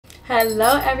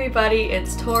Hello everybody,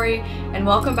 it's Tori, and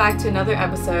welcome back to another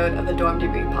episode of the Dorm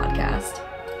Debrief Podcast.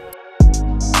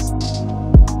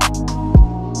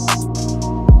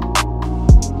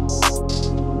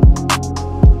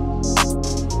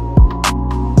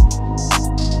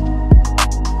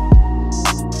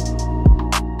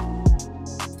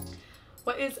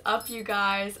 What is up, you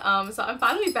guys? So I'm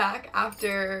finally back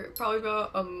after probably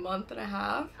about a month and a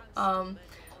half.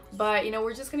 But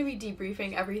we're just going to be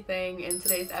debriefing everything in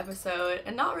today's episode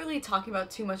and not really talking about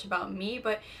too much about me,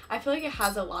 but I feel like it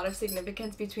has a lot of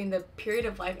significance between the period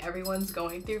of life everyone's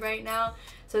going through right now.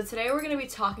 So today we're going to be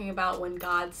talking about when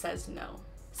God says no.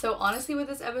 So honestly, with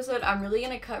this episode, I'm really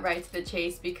going to cut right to the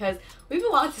chase because we have a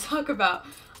lot to talk about.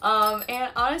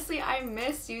 And honestly, I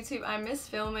miss YouTube. I miss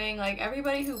filming. Like,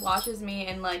 everybody who watches me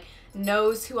and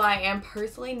knows who I am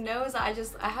personally knows that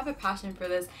I have a passion for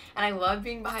this, and I love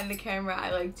being behind the camera.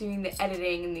 I like doing the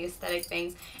editing and the aesthetic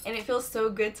things, and it feels so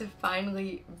good to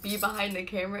finally be behind the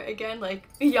camera again. Like,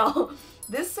 y'all,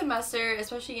 this semester,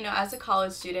 especially as a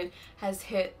college student, has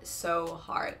hit so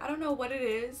hard. I don't know what it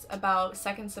is about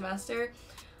second semester,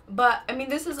 but I mean,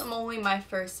 this is only my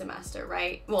first semester,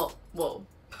 right? Well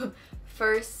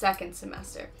second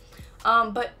semester,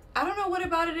 but I don't know what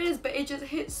about it is, but it just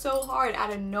hit so hard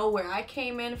out of nowhere. I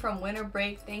came in from winter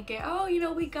break thinking, oh,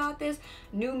 we got this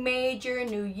new major,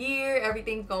 new year,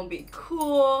 everything's gonna be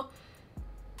cool.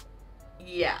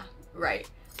 Yeah, right.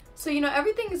 So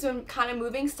everything has been kind of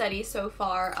moving steady so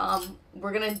far.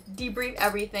 We're gonna debrief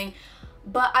everything,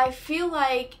 but I feel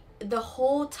like the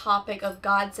whole topic of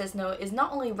God says no is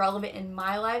not only relevant in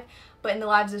my life, but in the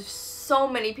lives of so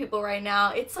many people right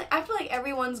now. It's like, I feel like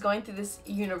everyone's going through this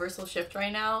universal shift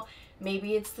right now.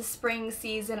 Maybe it's the spring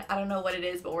season, I don't know what it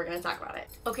is, but we're gonna talk about it.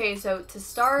 Okay, so to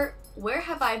start, where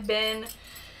have I been?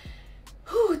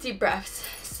 Whew, deep breaths.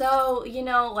 So,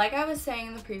 like I was saying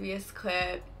in the previous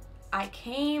clip, I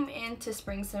came into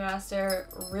spring semester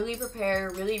really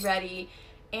prepared, really ready.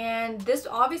 And this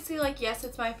obviously, yes,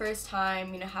 it's my first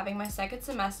time, having my second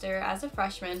semester as a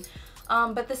freshman.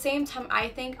 But at the same time, I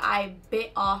think I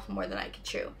bit off more than I could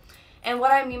chew. And what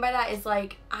I mean by that is,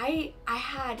 I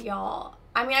had, y'all,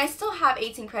 I mean, I still have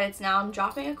 18 credits now. I'm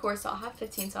dropping a course, so I'll have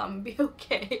 15, so I'm gonna be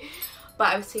okay. But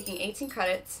I was taking 18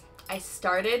 credits. I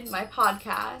started my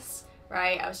podcast,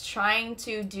 right? I was trying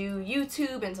to do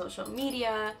YouTube and social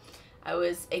media. I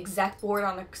was exec board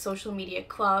on a social media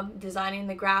club, designing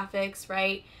the graphics,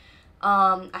 right?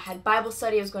 I had Bible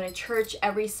study. I was going to church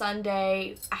every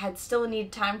Sunday. I still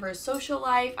need time for a social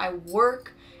life. I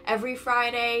work every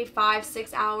Friday,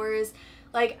 5-6 hours.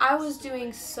 I was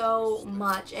doing so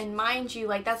much. And mind you,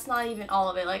 that's not even all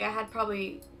of it. I had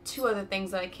probably 2 other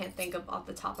things that I can't think of off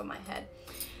the top of my head.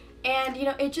 And,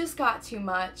 it just got too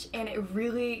much. And it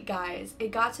really, guys,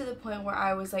 it got to the point where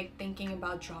I was, thinking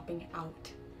about dropping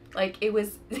out. It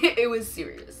was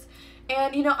serious.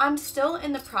 And, I'm still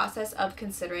in the process of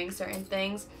considering certain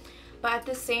things, but at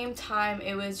the same time,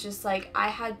 it was just I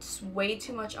had way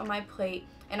too much on my plate,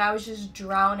 and I was just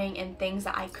drowning in things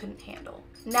that I couldn't handle.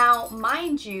 Now,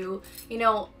 mind you,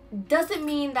 doesn't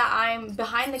mean that I'm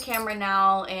behind the camera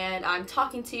now and I'm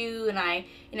talking to you and I,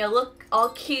 look all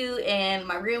cute and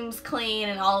my room's clean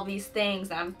and all of these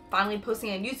things, and I'm finally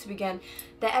posting on YouTube again,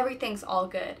 that everything's all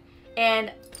good.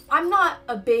 And I'm not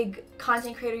a big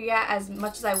content creator yet as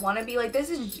much as I want to be. This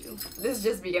is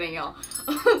just beginning, y'all.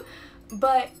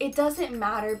 But it doesn't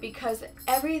matter because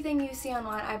everything you see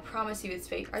online, I promise you, it's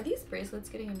fake. Are these bracelets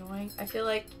getting annoying? I feel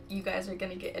like you guys are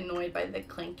gonna get annoyed by the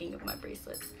clanking of my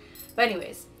bracelets. But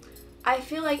anyways, I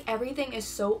feel like everything is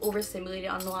so overstimulated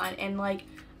online, and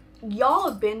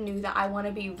y'all have knew that I want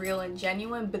to be real and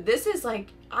genuine, but this is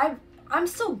I'm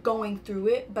still going through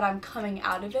it, but I'm coming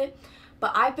out of it.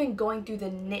 But I've been going through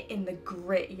the knit and the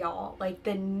grit, y'all.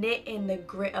 The knit and the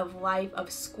grit of life,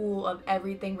 of school, of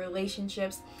everything,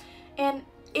 relationships. And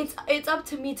it's up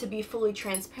to me to be fully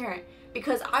transparent,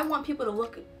 because I want people to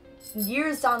look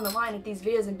years down the line at these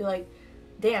videos and be like,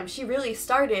 damn, she really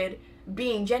started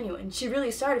being genuine. She really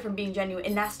started from being genuine,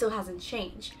 and that still hasn't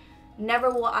changed.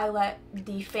 Never will I let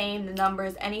the fame, the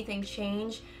numbers, anything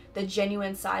change the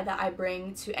genuine side that I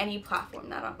bring to any platform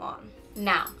that I'm on.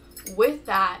 Now, with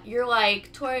that, you're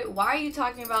like, Tori, why are you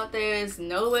talking about this?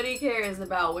 Nobody cares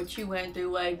about what you went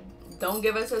through. Don't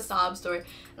give us a sob story.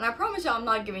 And I promise y'all, I'm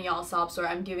not giving y'all a sob story.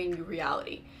 I'm giving you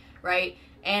reality, right?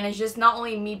 And it's just not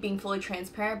only me being fully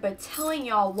transparent, but telling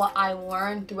y'all what I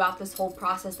learned throughout this whole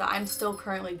process that I'm still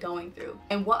currently going through.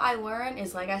 And what I learned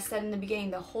is, like I said in the beginning,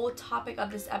 the whole topic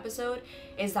of this episode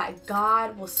is that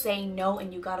God will say no,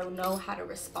 and you gotta know how to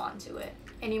respond to it.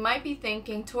 And you might be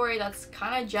thinking, Tori, that's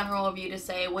kind of general of you to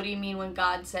say, what do you mean when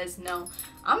God says no?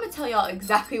 I'm gonna tell y'all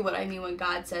exactly what I mean when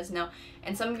God says no.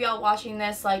 And some of y'all watching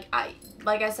this, like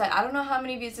I said, I don't know how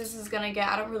many views this is gonna get.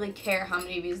 I don't really care how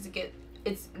many views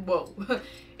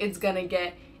it's gonna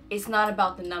get. It's not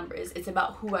about the numbers, it's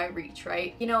about who I reach,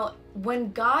 right? You know,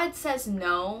 when God says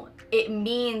no, it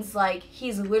means like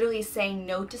he's literally saying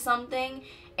no to something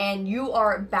and you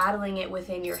are battling it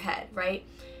within your head, right?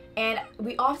 And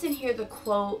we often hear the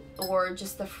quote or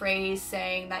just the phrase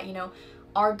saying that, you know,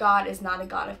 our God is not a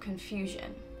God of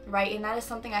confusion, right? And that is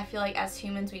something I feel like as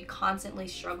humans we constantly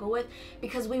struggle with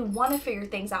because we want to figure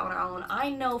things out on our own.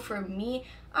 I know for me,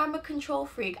 I'm a control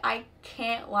freak. I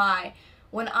can't lie.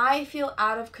 When I feel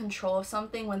out of control of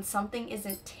something, when something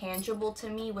isn't tangible to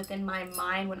me within my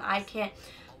mind, when I can't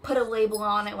put a label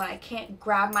on it, when I can't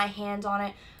grab my hands on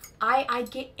it, I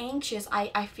get anxious.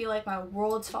 I feel like my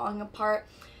world's falling apart.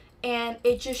 And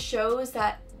it just shows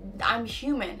that I'm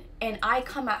human and I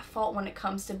come at fault when it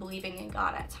comes to believing in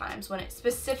God at times,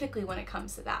 specifically when it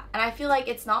comes to that. And I feel like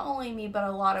it's not only me, but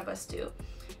a lot of us do.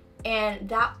 And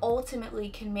that ultimately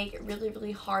can make it really,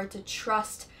 really hard to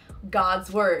trust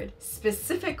God's word,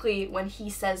 specifically when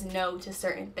he says no to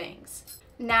certain things.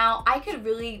 Now, I could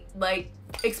really like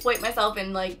exploit myself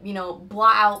and like, you know,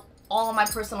 blot out all of my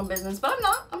personal business, but I'm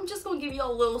not. I'm just gonna give you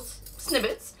all little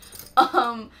snippets.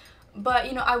 But,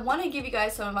 you know, I want to give you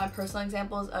guys some of my personal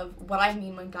examples of what I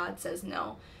mean when God says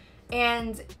no.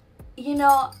 And, you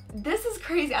know, this is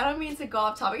crazy. I don't mean to go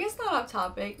off topic. It's not off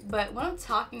topic. But when I'm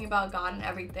talking about God and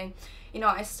everything, you know,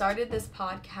 I started this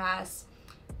podcast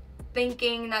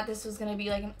thinking that this was going to be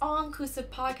like an all-inclusive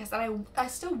podcast. And I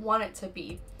still want it to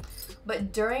be.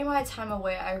 But during my time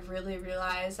away, I really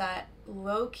realized that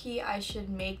low-key I should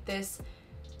make this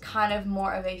kind of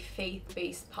more of a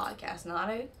faith-based podcast, not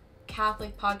a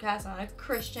Catholic podcast, not a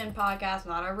Christian podcast,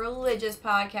 not a religious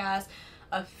podcast,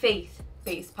 a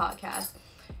faith-based podcast.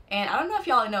 And I don't know if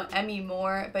y'all know Emmy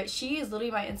Moore, but she is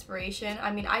literally my inspiration.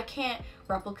 I mean, I can't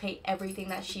replicate everything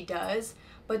that she does,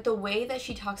 but the way that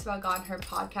she talks about God in her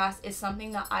podcast is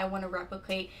something that I want to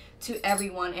replicate to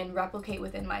everyone and replicate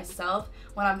within myself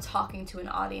when I'm talking to an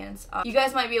audience. You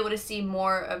guys might be able to see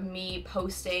more of me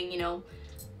posting, you know,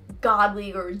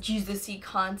 godly or Jesus-y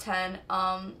content,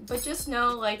 but just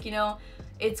know, like, you know,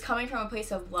 it's coming from a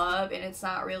place of love and it's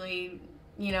not really,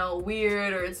 you know,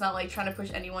 weird, or it's not like trying to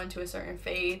push anyone to a certain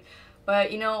faith.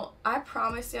 But, you know, I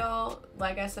promise y'all,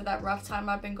 like I said, that rough time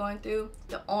I've been going through,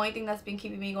 the only thing that's been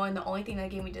keeping me going, the only thing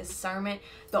that gave me discernment,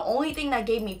 the only thing that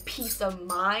gave me peace of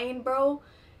mind, bro,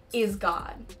 is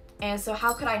God. And so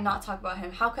how could I not talk about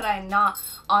him? How could I not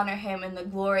honor him and the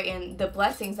glory and the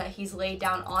blessings that he's laid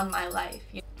down on my life?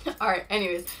 Alright,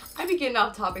 anyways, I be getting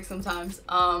off topic sometimes.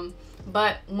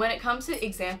 But when it comes to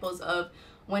examples of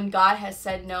when God has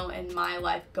said no in my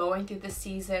life, going through this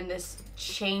season, this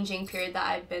changing period that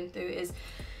I've been through, is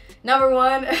number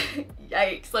one,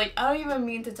 yikes. Like, I don't even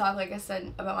mean to talk, like I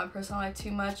said, about my personal life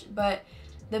too much, but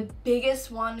the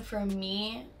biggest one for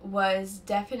me was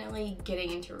definitely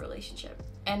getting into a relationship.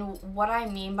 And what I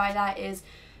mean by that is,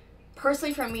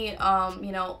 personally for me,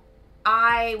 you know,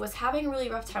 I was having a really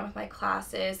rough time with my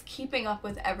classes, keeping up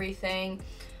with everything.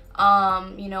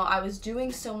 You know, I was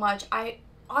doing so much. I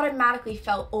automatically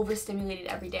felt overstimulated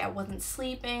every day. I wasn't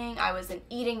sleeping, I wasn't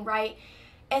eating right.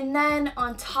 And then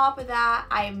on top of that,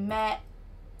 I met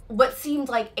what seemed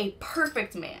like a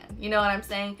perfect man, you know what I'm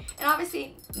saying? And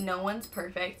obviously no one's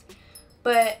perfect,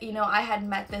 but you know, I had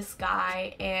met this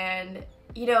guy and,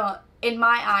 you know, in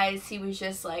my eyes he was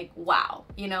just like, wow,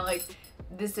 you know, like,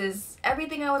 this is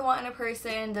everything I would want in a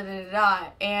person, da da da da.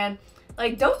 And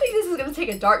like, don't think this is gonna take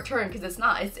a dark turn, because it's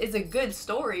not. It's a good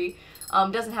story.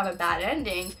 Doesn't have a bad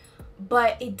ending,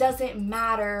 but it doesn't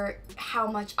matter how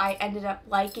much I ended up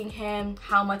liking him,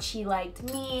 how much he liked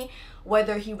me,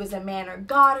 whether he was a man or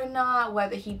God or not,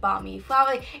 whether he bought me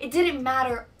flowers. Like, it didn't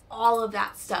matter all of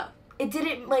that stuff. It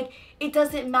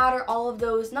doesn't matter all of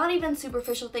those, not even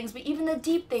superficial things, but even the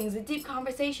deep things, the deep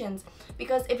conversations.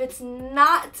 Because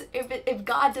if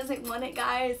God doesn't want it,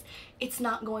 guys, it's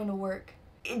not going to work.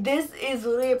 This is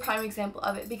literally a prime example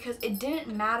of it, because it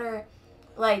didn't matter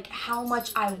like how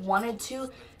much I wanted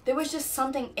to. There was just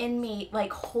something in me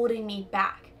like holding me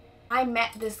back. I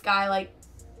met this guy, like,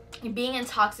 being in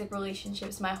toxic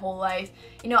relationships my whole life,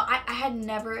 you know, I had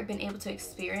never been able to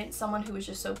experience someone who was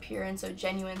just so pure and so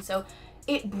genuine. So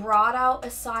it brought out a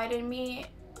side in me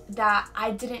that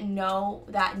I didn't know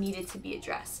that needed to be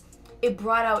addressed. It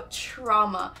brought out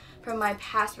trauma from my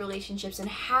past relationships and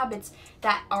habits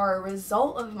that are a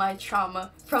result of my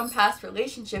trauma from past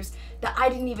relationships that I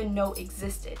didn't even know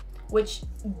existed. Which,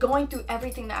 going through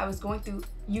everything that I was going through,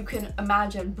 you can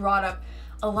imagine brought up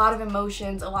a lot of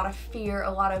emotions, a lot of fear,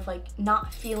 a lot of like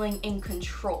not feeling in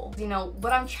control. You know,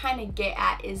 what I'm trying to get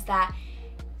at is that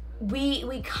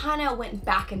we kind of went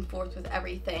back and forth with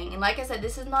everything. And like I said,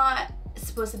 this is not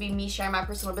supposed to be me sharing my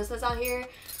personal business out here.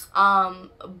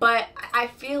 But I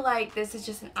feel like this is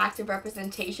just an active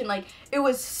representation. Like, it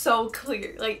was so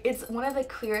clear. Like, it's one of the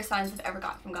clearest signs I've ever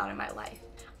gotten from God in my life.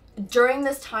 During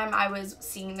this time I was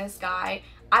seeing this guy,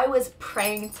 I was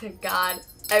praying to God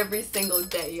every single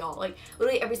day, y'all. Like,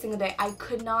 literally every single day. I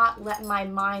could not let my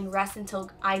mind rest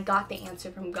until I got the answer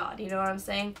from God. You know what I'm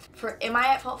saying? Am I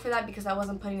at fault for that because I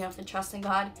wasn't putting enough trust in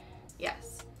God?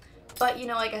 Yes. But, you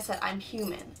know, like I said, I'm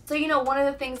human. So, you know, one of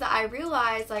the things that I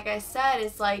realized, like I said,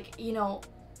 is like, you know,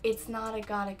 it's not a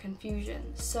God of confusion.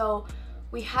 So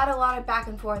we had a lot of back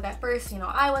and forth at first. You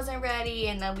know, I wasn't ready,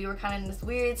 and then we were kind of in this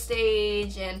weird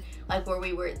stage, and like where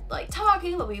we were like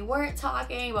talking, but we weren't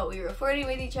talking, but we were flirting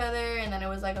with each other. And then it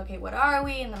was like, okay, what are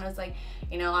we? And then it was like,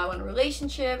 you know, I want a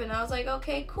relationship, and I was like,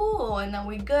 okay, cool. And then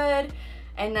we good.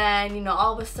 And then, you know,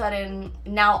 all of a sudden,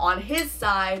 now on his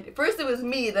side, first it was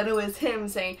me, then it was him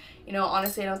saying, you know,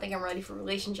 honestly, I don't think I'm ready for a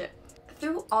relationship.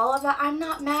 Through all of that, I'm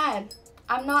not mad.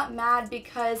 I'm not mad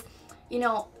because, you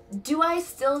know, do I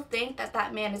still think that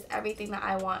that man is everything that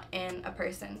I want in a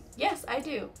person? Yes, I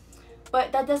do.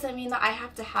 But that doesn't mean that I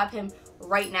have to have him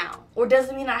right now. Or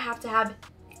doesn't mean I have to have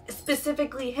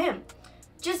specifically him.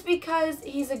 Just because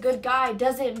he's a good guy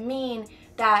doesn't mean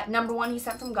that, number one, he's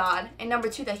sent from God, and number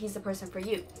two, that he's the person for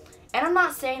you. And I'm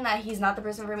not saying that he's not the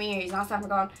person for me or he's not sent from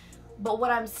God, but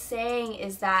what I'm saying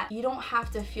is that you don't have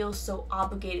to feel so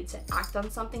obligated to act on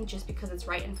something just because it's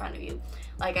right in front of you.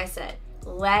 Like I said,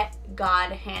 let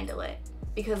God handle it,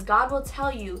 because God will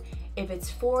tell you if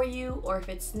it's for you or if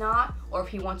it's not, or if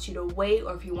he wants you to wait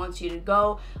or if he wants you to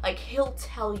go. Like, he'll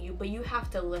tell you, but you have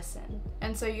to listen.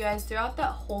 And so, you guys, throughout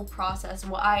that whole process,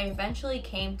 what I eventually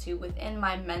came to within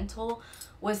my mental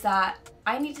was that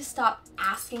I need to stop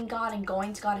asking God and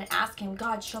going to God and asking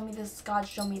God, show me this, God,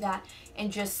 show me that,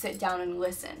 and just sit down and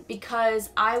listen. Because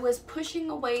I was pushing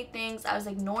away things, I was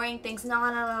ignoring things.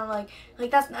 No,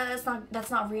 like that's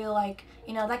not real. Like,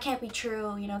 you know, that can't be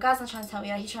true. You know, God's not trying to tell me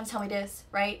that. He's trying to tell me this,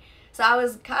 right? So I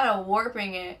was kind of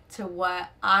warping it to what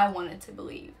I wanted to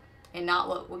believe and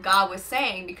not what God was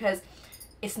saying, because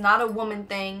it's not a woman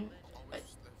thing.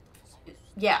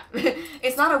 Yeah,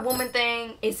 it's not a woman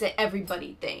thing, it's an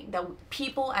everybody thing. That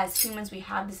people as humans, we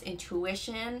have this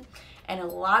intuition, and a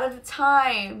lot of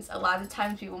times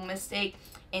people mistake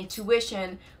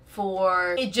intuition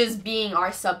for it just being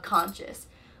our subconscious.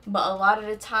 But a lot of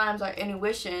the times our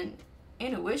intuition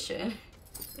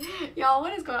y'all,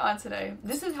 what is going on today?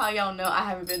 This is how y'all know I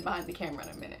haven't been behind the camera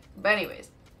in a minute. But anyways,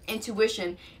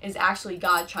 intuition is actually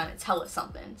God trying to tell us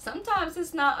something. Sometimes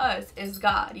it's not us, it's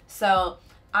God. So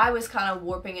I was kind of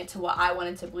warping it to what I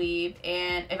wanted to believe,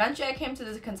 and eventually I came to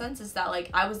the consensus that, like,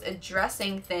 I was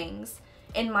addressing things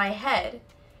in my head,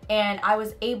 and I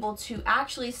was able to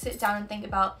actually sit down and think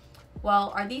about,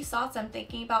 well, are these thoughts I'm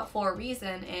thinking about for a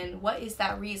reason, and what is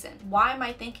that reason? Why am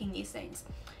I thinking these things?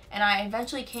 And I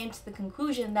eventually came to the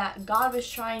conclusion that God was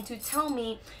trying to tell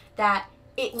me that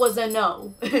it was a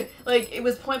no. Like, it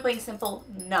was point blank simple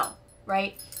no,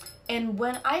 right? And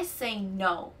when I say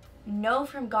no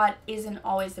from God isn't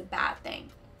always a bad thing.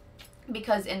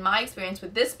 Because in my experience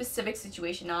with this specific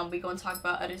situation, now we're going to talk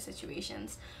about other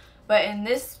situations, but in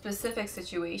this specific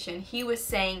situation, he was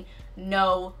saying,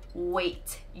 no,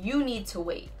 wait. You need to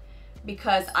wait.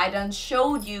 Because I done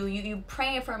showed you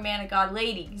praying for a man of God.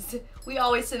 Ladies, we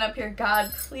always sit up here,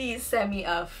 God, please send me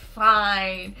a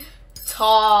fine,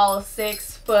 tall,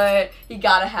 6 foot. He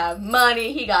gotta have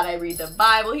money. He gotta read the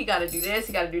Bible. He gotta do this.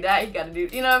 He gotta do that. He gotta do,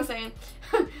 you know what I'm saying?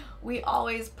 We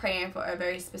always praying for a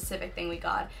very specific thing with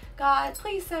God. God,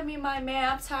 please send me my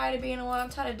man. I'm tired of being alone. I'm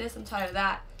tired of this. I'm tired of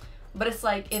that. But it's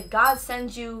like, if God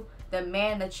sends you the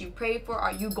man that you prayed for,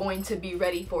 are you going to be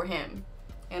ready for him?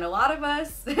 And a lot of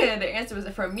us, the answer was,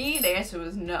 for me, the answer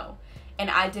was no. And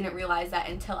I didn't realize that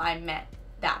until I met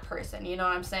that person. You know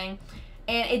what I'm saying?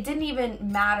 And it didn't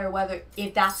even matter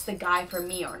if that's the guy for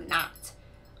me or not.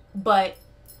 But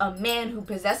a man who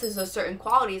possesses those certain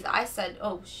qualities, I said,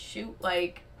 oh shoot,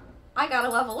 like, I gotta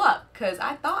level up. Because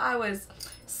I thought I was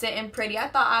sitting pretty. I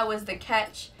thought I was the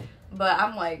catch. But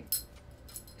I'm like...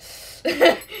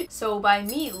 So by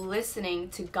me listening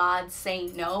to God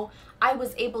saying no, I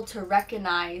was able to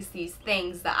recognize these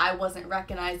things that I wasn't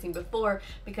recognizing before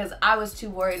because I was too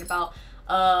worried about,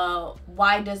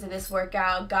 why doesn't this work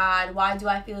out? God, why do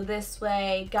I feel this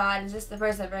way? God, is this the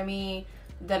person for me?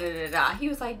 Da da da da. He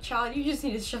was like, child, you just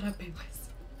need to shut up and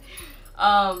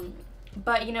listen.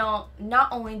 But you know, not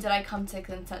only did I come to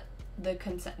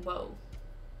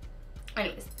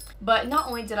but not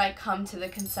only did I come to the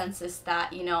consensus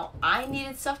that, you know, I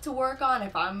needed stuff to work on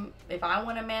if I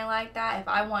want a man like that, if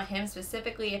I want him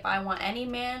specifically, if I want any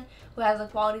man who has the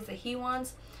qualities that he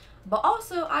wants, but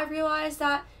also I realized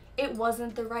that it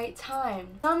wasn't the right time.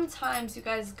 Sometimes, you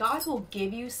guys, God will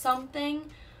give you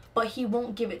something, but he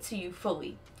won't give it to you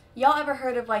fully. Y'all ever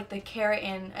heard of like the carrot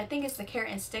and, I think it's the carrot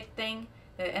and stick thing,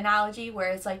 the analogy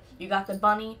where it's like you got the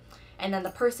bunny and then the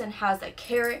person has a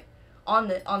carrot on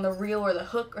the reel or the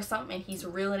hook or something, and he's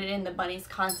reeling it in, the bunny's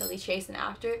constantly chasing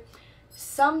after it.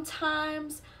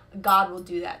 Sometimes God will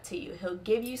do that to you. He'll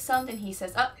give you something, he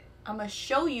says, oh, I'm gonna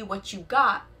show you what you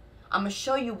got, I'm gonna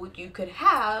show you what you could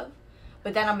have,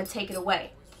 but then I'm gonna take it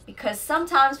away. Because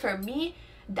sometimes for me,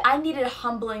 I needed a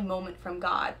humbling moment from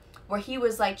God where he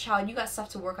was like, child, you got stuff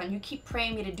to work on, you keep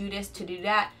praying me to do this, to do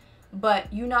that,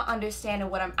 but you not understanding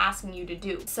what I'm asking you to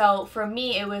do. So for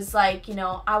me, it was like, you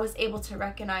know, I was able to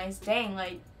recognize, dang,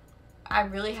 like, I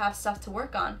really have stuff to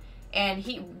work on.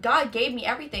 And God gave me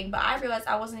everything, but I realized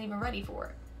I wasn't even ready for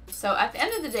it. So at the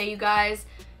end of the day, you guys,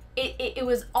 it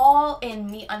was all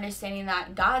in me understanding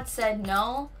that God said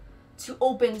no to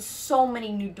open so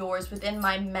many new doors within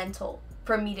my mental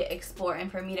for me to explore and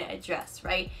for me to address,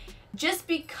 right? Just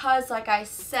because, like I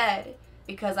said,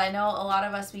 because I know a lot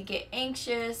of us, we get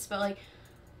anxious, but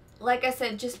like I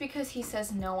said, just because he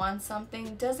says no on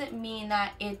something doesn't mean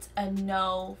that it's a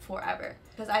no forever.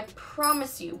 Because I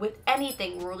promise you, with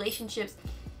anything, relationships,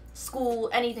 school,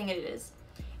 anything it is,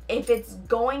 if it's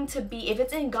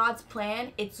in God's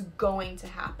plan, it's going to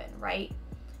happen, right?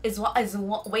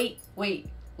 Wait,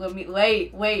 let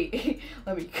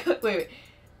me cook.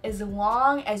 As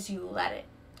long as you let it.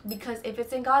 Because if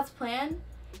it's in God's plan,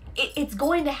 it's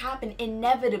going to happen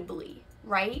inevitably,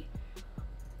 right?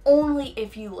 Only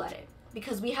if you let it.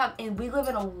 Because we live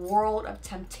in a world of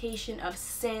temptation, of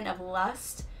sin, of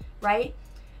lust, right?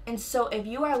 And so if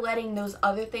you are letting those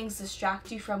other things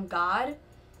distract you from God,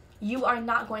 you are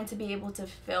not going to be able to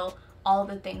fulfill all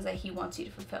the things that he wants you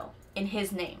to fulfill in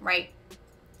his name, right?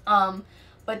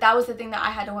 But that was the thing that I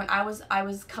had to learn. I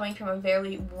was coming from a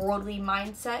very worldly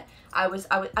mindset. I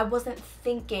wasn't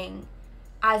thinking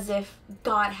as if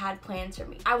God had plans for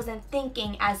me. I wasn't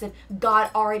thinking as if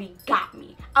God already got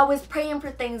me. I was praying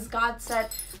for things God said,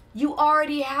 you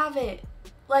already have it.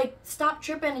 Like, stop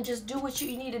tripping and just do what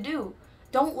you need to do.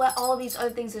 Don't let all of these other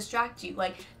things distract you.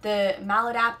 Like the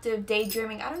maladaptive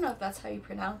daydreaming. I don't know if that's how you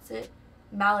pronounce it.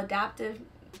 Maladaptive,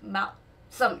 you know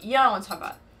what I'm talking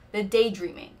about. The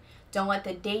daydreaming. Don't let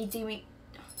the daydreaming...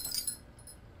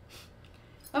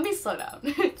 Let me slow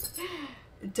down.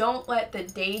 Don't let the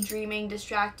daydreaming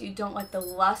distract you. Don't let the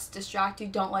lust distract you.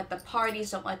 Don't let the parties,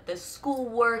 don't let the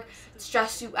schoolwork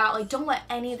stress you out. Like, don't let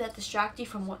any of that distract you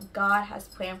from what God has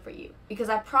planned for you. Because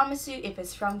I promise you, if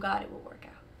it's from God, it will work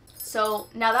out. So,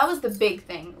 now that was the big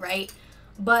thing, right?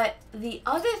 But the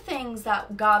other things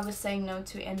that God was saying no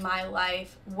to in my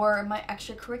life were my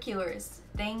extracurriculars.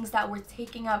 Things that were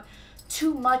taking up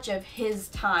too much of his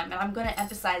time. And I'm going to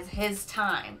emphasize his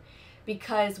time.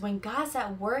 Because when God's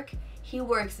at work, he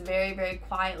works very, very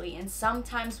quietly, and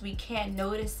sometimes we can't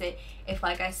notice it if,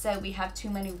 like I said, we have too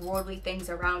many worldly things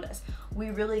around us. We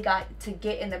really got to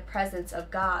get in the presence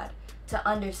of God to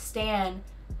understand,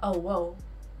 oh, whoa,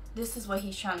 this is what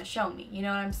he's trying to show me. You know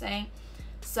what I'm saying?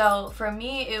 So for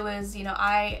me, it was, you know,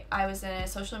 I was in a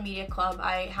social media club.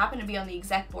 I happened to be on the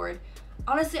exec board.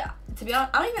 Honestly, to be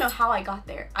honest, I don't even know how I got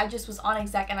there. I just was on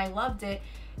exec and I loved it.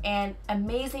 And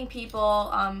amazing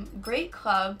people, great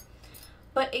club.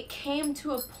 But it came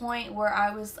to a point where I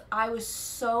was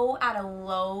so at a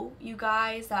low, you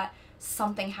guys, that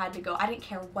something had to go. I didn't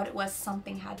care what it was,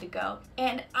 something had to go.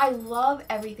 And I love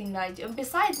everything that I do,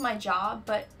 besides my job,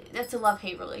 but that's a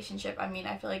love-hate relationship. I mean,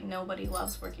 I feel like nobody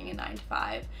loves working a 9 to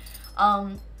 5.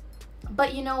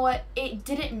 But you know what? It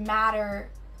didn't matter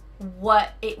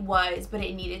what it was, but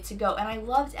it needed to go. And I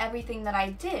loved everything that I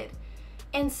did.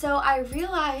 And so I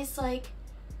realized, like,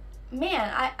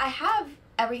 man, I have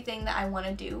everything that I want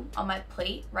to do on my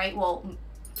plate, right? Well,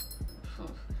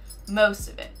 most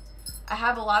of it. I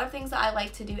have a lot of things that I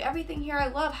like to do. Everything here I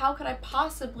love. How could I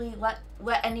possibly let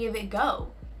any of it go?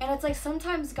 And it's like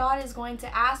sometimes God is going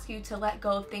to ask you to let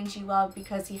go of things you love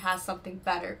because he has something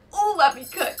better. Oh, let me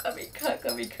cook.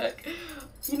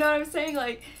 You know what I'm saying?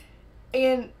 Like,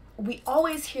 and we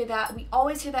always hear that. We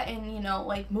always hear that in, you know,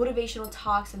 like motivational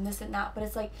talks and this and that. But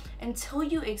it's like, until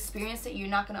you experience it, you're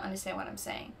not going to understand what I'm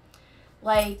saying.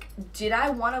 Like, did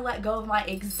I want to let go of my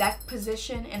exec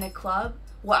position in a club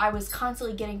where I was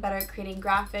constantly getting better at creating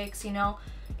graphics, you know,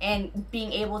 and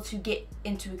being able to get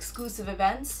into exclusive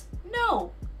events?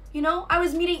 No. You know, I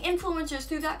was meeting influencers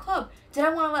through that club. Did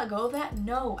I want to let go of that?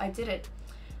 No, I didn't.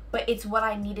 But it's what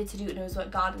I needed to do, and it was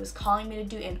what God was calling me to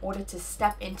do in order to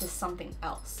step into something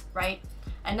else, right?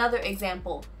 Another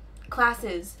example,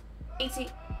 classes, 18,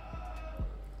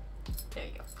 there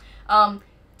you go.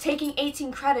 Taking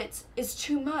 18 credits is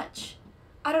too much.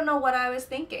 I don't know what I was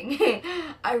thinking.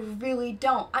 I really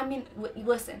don't. I mean,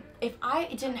 listen, if I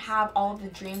didn't have all of the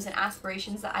dreams and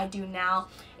aspirations that I do now,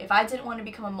 if I didn't want to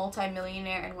become a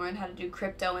multimillionaire and learn how to do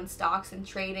crypto and stocks and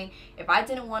trading, if I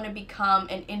didn't want to become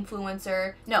an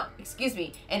influencer,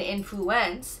 an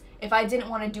influence, if I didn't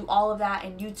want to do all of that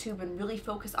in YouTube and really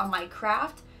focus on my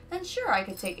craft, then sure, I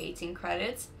could take 18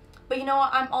 credits. But you know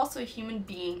what? I'm also a human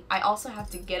being. I also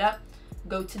have to get up,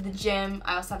 go to the gym.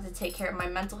 I also have to take care of my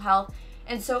mental health.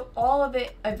 And so all of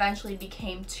it eventually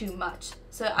became too much.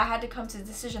 So I had to come to the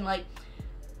decision, like,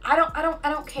 I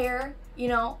don't care, you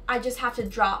know, I just have to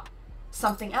drop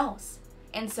something else.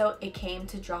 And so it came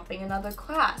to dropping another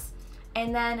class.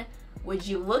 And then would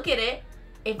you look at it,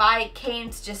 if I came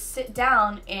to just sit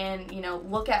down and, you know,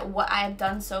 look at what I have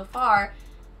done so far,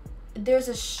 there's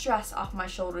a stress off my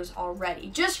shoulders already.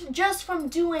 Just from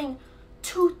doing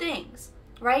 2 things,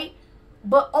 right?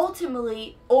 But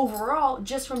ultimately, overall,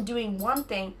 just from doing one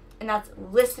thing, and that's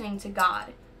listening to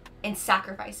God and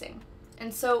sacrificing.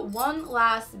 And so one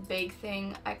last big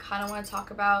thing I kind of want to talk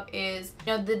about is,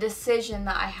 you know, the decision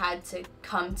that I had to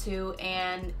come to,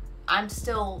 and I'm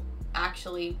still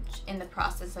actually in the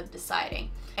process of deciding.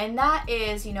 And that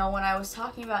is, you know, when I was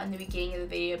talking about in the beginning of the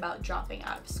video about dropping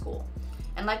out of school.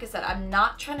 And like I said, I'm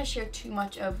not trying to share too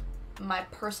much of my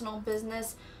personal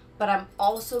business, but I'm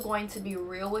also going to be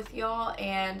real with y'all,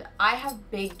 and I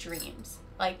have big dreams.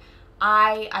 Like,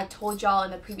 I told y'all in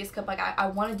the previous clip, like, I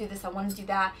want to do this, I want to do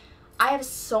that. I have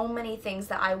so many things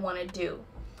that I want to do,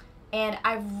 and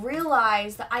I've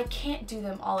realized that I can't do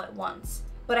them all at once,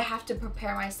 but I have to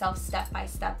prepare myself step by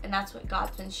step, and that's what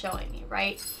God's been showing me,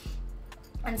 right?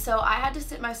 And so I had to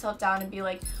sit myself down and be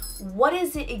like, what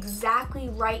is it exactly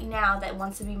right now that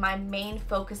wants to be my main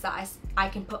focus that I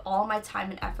can put all my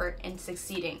time and effort in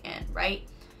succeeding in, right?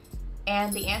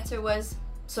 And the answer was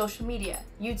social media,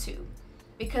 YouTube.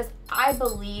 Because I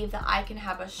believe that I can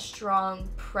have a strong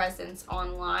presence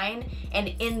online and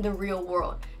in the real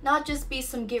world. Not just be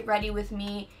some get ready with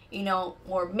me, you know,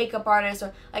 or makeup artist,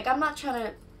 or like, I'm not trying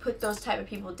to put those type of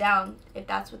people down. If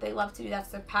that's what they love to do, that's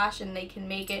their passion, they can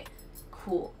make it,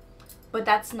 cool. But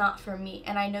that's not for me,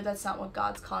 and I know that's not what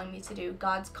God's calling me to do.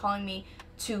 God's calling me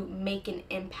to make an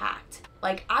impact.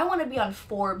 Like, I want to be on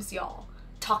Forbes, y'all,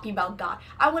 talking about God.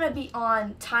 I want to be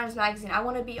on Times Magazine. I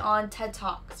want to be on TED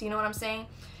Talks. You know what I'm saying?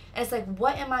 And it's like,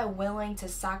 what am I willing to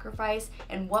sacrifice,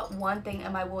 and what one thing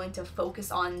am I willing to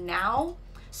focus on now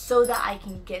so that I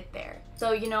can get there?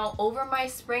 So, you know, over my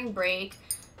spring break,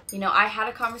 you know, I had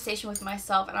a conversation with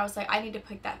myself, and I was like, I need to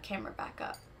pick that camera back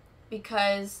up,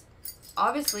 because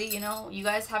obviously, you know, you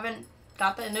guys haven't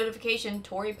got the notification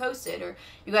Tori posted, or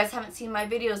you guys haven't seen my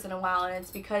videos in a while, and it's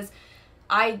because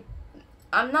I'm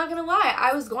not gonna lie,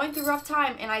 I was going through a rough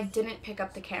time and I didn't pick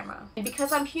up the camera. And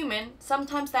because I'm human,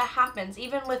 sometimes that happens.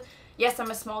 Even with, yes,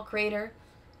 I'm a small creator,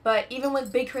 but even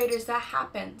with big creators, that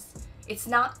happens. It's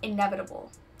not inevitable.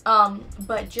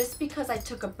 But just because I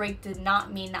took a break did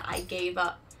not mean that I gave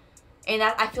up. And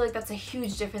I feel like that's a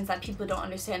huge difference that people don't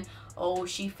understand. Oh,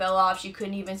 she fell off, she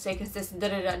couldn't even stay consistent,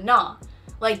 da-da-da. Nah.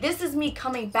 Like, this is me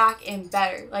coming back and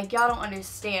better. Like, y'all don't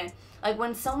understand. Like,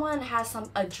 when someone has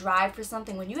a drive for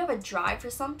something, when you have a drive for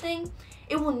something,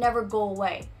 it will never go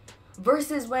away.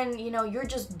 Versus when, you know, you're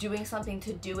just doing something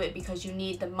to do it because you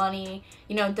need the money,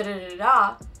 you know,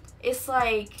 da-da-da-da. It's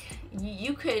like,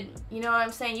 you could, you know what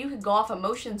I'm saying? You could go off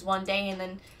emotions one day and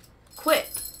then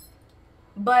quit.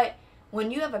 But when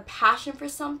you have a passion for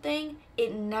something,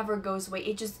 it never goes away.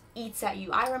 It just eats at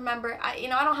you. I remember, I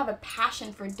don't have a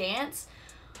passion for dance,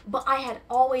 but I had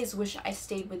always wished I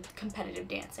stayed with competitive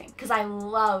dancing, because I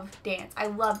love dance. I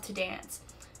love to dance.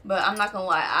 But I'm not gonna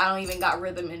lie, I don't even got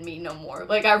rhythm in me no more.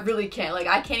 Like, I really can't. Like,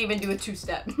 I can't even do a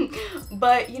 2-step.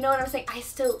 But you know what I'm saying? I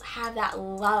still have that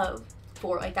love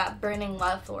for it, like that burning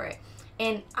love for it.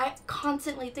 And I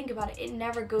constantly think about it. It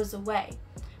never goes away.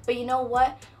 But you know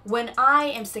what? When I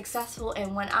am successful,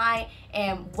 and when I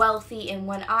am wealthy, and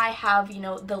when I have, you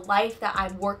know, the life that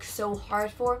I've worked so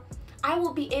hard for, I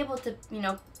will be able to, you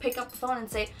know, pick up the phone and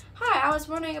say, hi, I was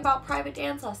wondering about private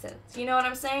dance lessons. You know what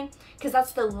I'm saying? Because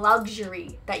that's the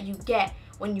luxury that you get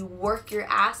when you work your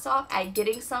ass off at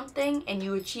getting something and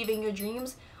you achieving your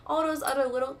dreams. All those other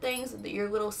little things, your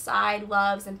little side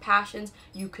loves and passions,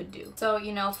 you could do. So,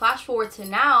 you know, flash forward to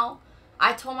now,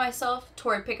 I told myself,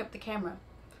 Tori, pick up the camera.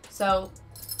 So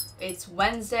it's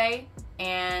Wednesday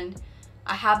and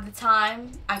I have the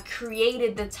time. I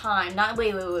created the time. Not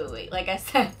wait. Like I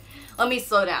said, let me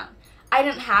slow down. I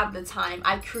didn't have the time.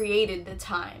 I created the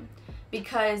time.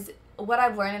 Because what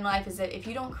I've learned in life is that if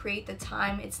you don't create the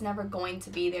time, it's never going to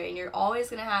be there. And you're always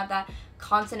going to have that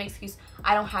constant excuse.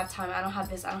 I don't have time. I don't have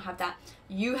this. I don't have that.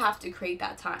 You have to create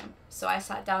that time. So I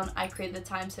sat down. I created the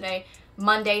time today.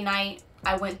 Monday night,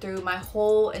 I went through my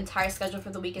whole entire schedule for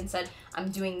the week and said, I'm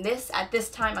doing this at this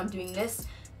time. I'm doing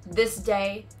this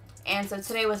day. And so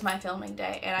today was my filming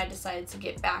day, and I decided to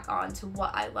get back on to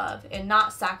what I love and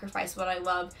not sacrifice what I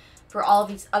love for all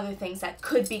these other things that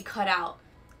could be cut out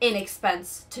in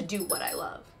expense to do what I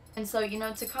love. And so, you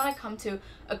know, to kind of come to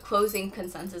a closing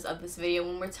consensus of this video,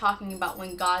 when we're talking about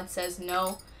when God says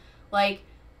no, like,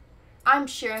 I'm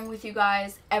sharing with you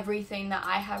guys everything that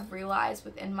I have realized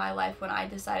within my life when I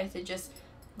decided to just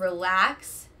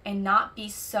relax and not be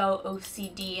so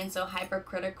OCD and so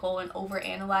hypercritical and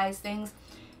overanalyze things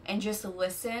and just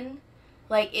listen.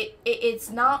 Like,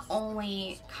 it's not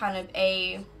only kind of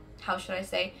a, how should I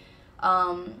say,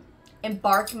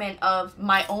 embarkment of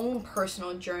my own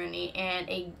personal journey and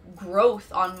a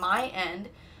growth on my end,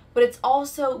 but it's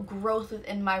also growth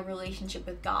within my relationship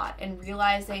with God and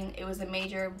realizing it was a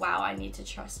major, wow, I need to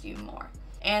trust you more.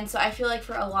 And so I feel like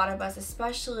for a lot of us,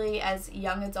 especially as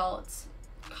young adults,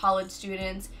 college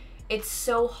students, it's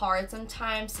so hard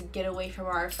sometimes to get away from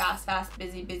our fast,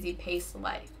 busy paced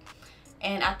life.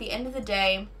 And at the end of the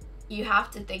day, you have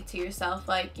to think to yourself,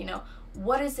 like, you know,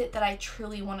 what is it that I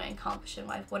truly want to accomplish in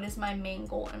life? What is my main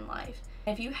goal in life?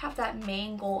 If you have that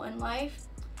main goal in life,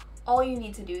 all you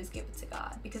need to do is give it to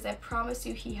God, because I promise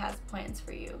you He has plans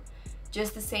for you.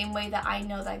 Just the same way that I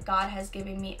know that God has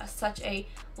given me such a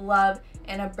love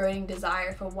and a burning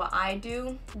desire for what I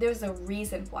do, there's a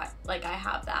reason why, like, I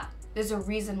have that. There's a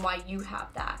reason why you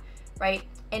have that, right?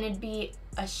 And it'd be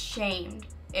ashamed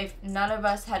if none of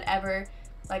us had ever,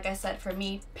 like I said, for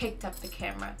me, picked up the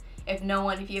camera. If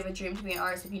you have a dream to be an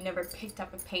artist, if you never picked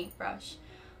up a paintbrush.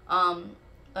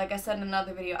 Like I said in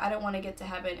another video, I don't want to get to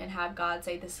heaven and have God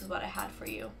say, this is what I had for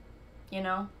you, you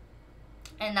know?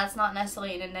 And that's not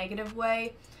necessarily in a negative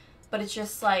way, but it's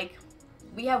just like,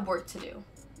 we have work to do.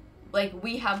 Like,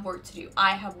 we have work to do.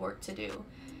 I have work to do.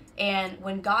 And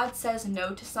when God says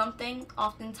no to something,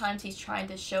 oftentimes He's trying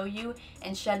to show you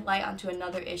and shed light onto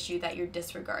another issue that you're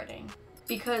disregarding.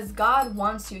 Because God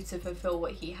wants you to fulfill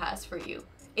what He has for you.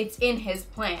 It's in His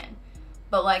plan.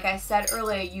 But like I said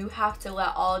earlier, you have to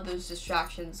let all of those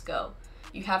distractions go.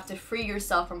 You have to free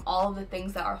yourself from all of the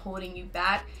things that are holding you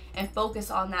back and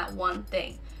focus on that one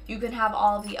thing. You can have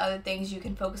all of the other things, you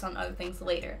can focus on other things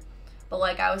later. But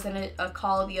like, I was in a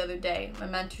call the other day, a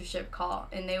mentorship call,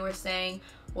 and they were saying,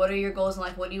 what are your goals in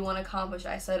life? What do you want to accomplish?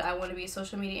 I said, I want to be a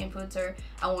social media influencer.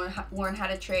 I want to learn how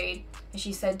to trade. And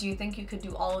she said, do you think you could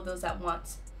do all of those at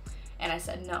once? And I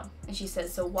said, no. And she said,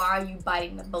 so why are you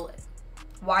biting the bullet?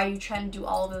 Why are you trying to do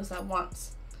all of those at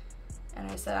once?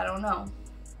 And I said, I don't know.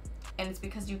 And it's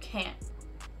because you can't.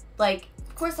 Like,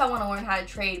 of course I want to learn how to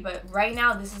trade, but right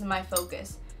now this is my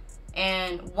focus.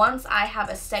 And once I have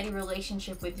a steady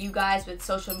relationship with you guys, with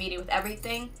social media, with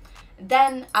everything,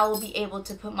 then I will be able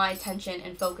to put my attention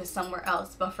and focus somewhere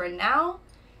else. But for now,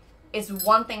 it's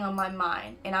one thing on my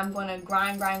mind, and I'm going to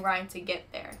grind to get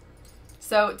there.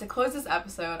 So to close this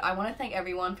episode, I want to thank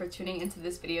everyone for tuning into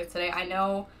this video today. I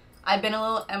know I've been a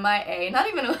little MIA. Not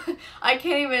even, I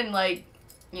can't even, like,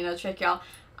 you know, trick y'all.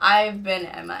 I've been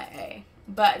MIA.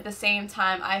 But at the same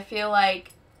time, I feel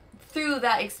like through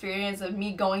that experience of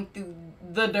me going through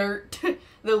the dirt,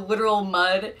 the literal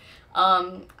mud,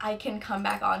 I can come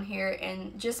back on here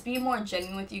and just be more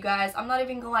genuine with you guys. I'm not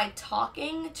even gonna lie,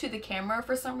 talking to the camera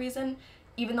for some reason,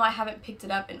 even though I haven't picked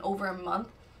it up in over a month,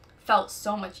 felt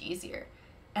so much easier.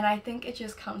 And I think it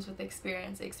just comes with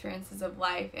experiences of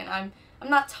life. And I'm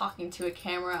not talking to a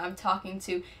camera, I'm talking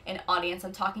to an audience,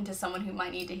 I'm talking to someone who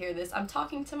might need to hear this. I'm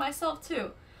talking to myself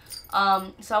too.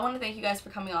 So I want to thank you guys for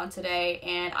coming on today,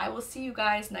 and I will see you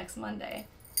guys next Monday.